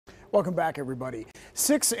Welcome back, everybody.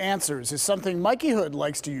 6 Answers is something Mikey Hood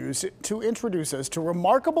likes to use to introduce us to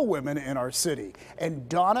remarkable women in our city, and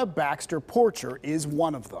Donna Baxter Porcher is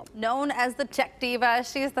one of them. Known as the tech diva,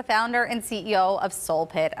 she is the founder and CEO of Soul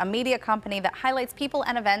Pitt, a media company that highlights people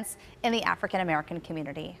and events in the African-American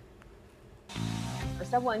community. For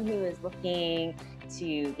someone who is looking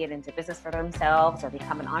to get into business for themselves or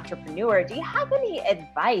become an entrepreneur, do you have any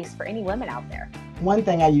advice for any women out there? One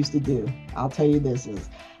thing I used to do, I'll tell you this, is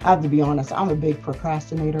I have to be honest, I'm a big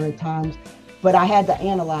procrastinator at times, but I had to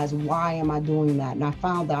analyze why am I doing that? And I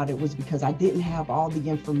found out it was because I didn't have all the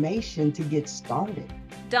information to get started.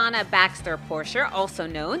 Donna Baxter Porcher, also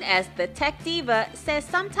known as the Tech Diva, says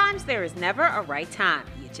sometimes there is never a right time.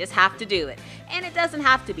 You just have to do it. And it doesn't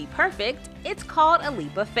have to be perfect. It's called a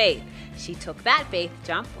leap of faith. She took that faith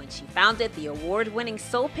jump when she founded the award-winning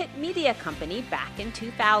Soul Pitt Media company back in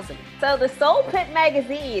 2000. So the Soul Pitt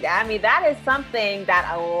magazine, I mean, that is something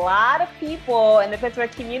that a lot of people in the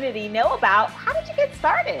Pittsburgh community know about. How did you get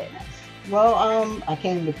started? Well, I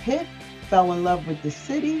came to Pitt, fell in love with the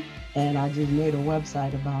city, and I just made a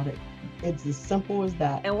website about it. It's as simple as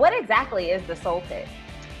that. And what exactly is the Soul Pitt?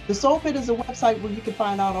 The Soul Pitt is a website where you can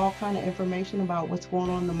find out all kind of information about what's going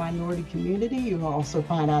on in the minority community. You'll also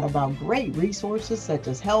find out about great resources such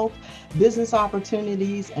as health, business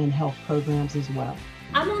opportunities, and health programs as well.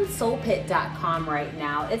 I'm on soulpit.com right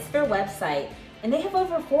now. It's their website, and they have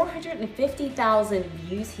over 450,000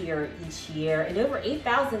 views here each year and over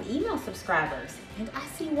 8,000 email subscribers. And I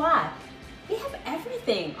see why. They have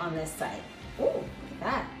everything on this site. Oh, look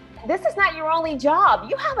at that. This is not your only job.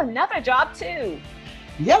 You have another job too.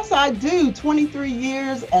 Yes, I do. 23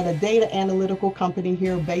 years at a data analytical company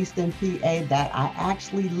here based in PA that I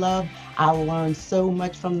actually love. I learned so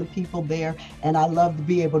much from the people there, and I love to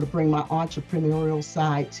be able to bring my entrepreneurial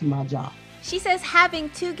side to my job. She says having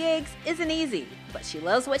 2 gigs isn't easy, but she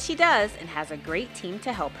loves what she does and has a great team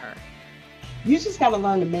to help her. You just got to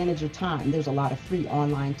learn to manage your time. There's a lot of free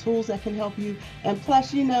online tools that can help you. And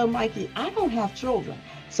plus, you know, Mikey, I don't have children.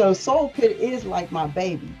 So Soul Pitt is like my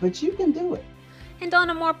baby, but you can do it. And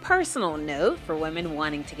on a more personal note, for women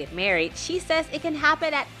wanting to get married, she says it can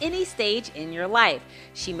happen at any stage in your life.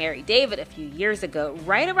 She married David a few years ago,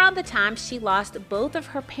 right around the time she lost both of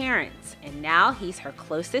her parents, and now he's her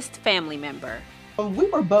closest family member. We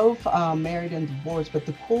were both married and divorced, but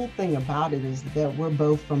the cool thing about it is that we're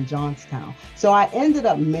both from Johnstown. So I ended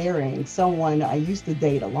up marrying someone I used to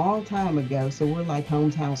date a long time ago, so we're like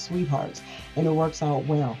hometown sweethearts, and it works out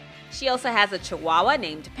well. She also has a Chihuahua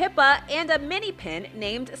named Pippa and a mini pin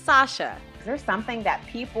named Sasha. Is there something that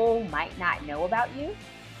people might not know about you?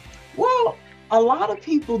 Well, a lot of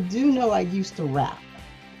people do know I used to rap,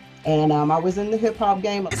 and I was in the hip hop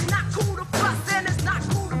game. It's not cool to fuss and it's not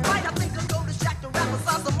cool to fight. I think I'll go to Jack the Rapper,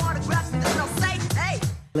 sign some autographs, and then I'll say, hey.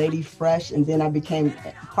 Lady Fresh, and then I became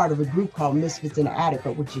part of a group called Misfits in the Attic.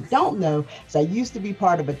 But what you don't know is I used to be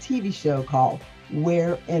part of a TV show called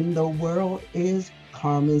Where in the World is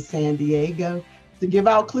Carmen Sandiego, to give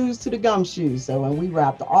out clues to the gumshoes. So, and we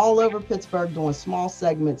rapped all over Pittsburgh doing small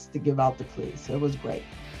segments to give out the clues. So it was great.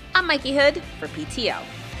 I'm Mikey Hood for PTO.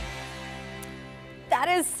 That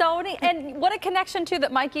is so neat. And what a connection, too,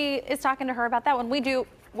 that Mikey is talking to her about that when we do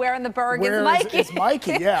Where in the Berg is Mikey. It's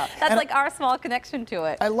Mikey, yeah. That's like our small connection to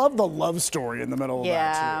it. I love the love story in the middle of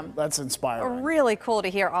that, too. That's inspiring. Really cool to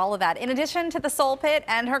hear all of that. In addition to the Soul Pitt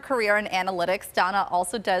and her career in analytics, Donna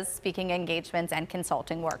also does speaking engagements and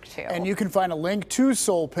consulting work, too. And you can find a link to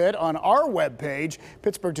Soul Pitt on our webpage,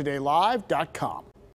 pittsburghtodaylive.com.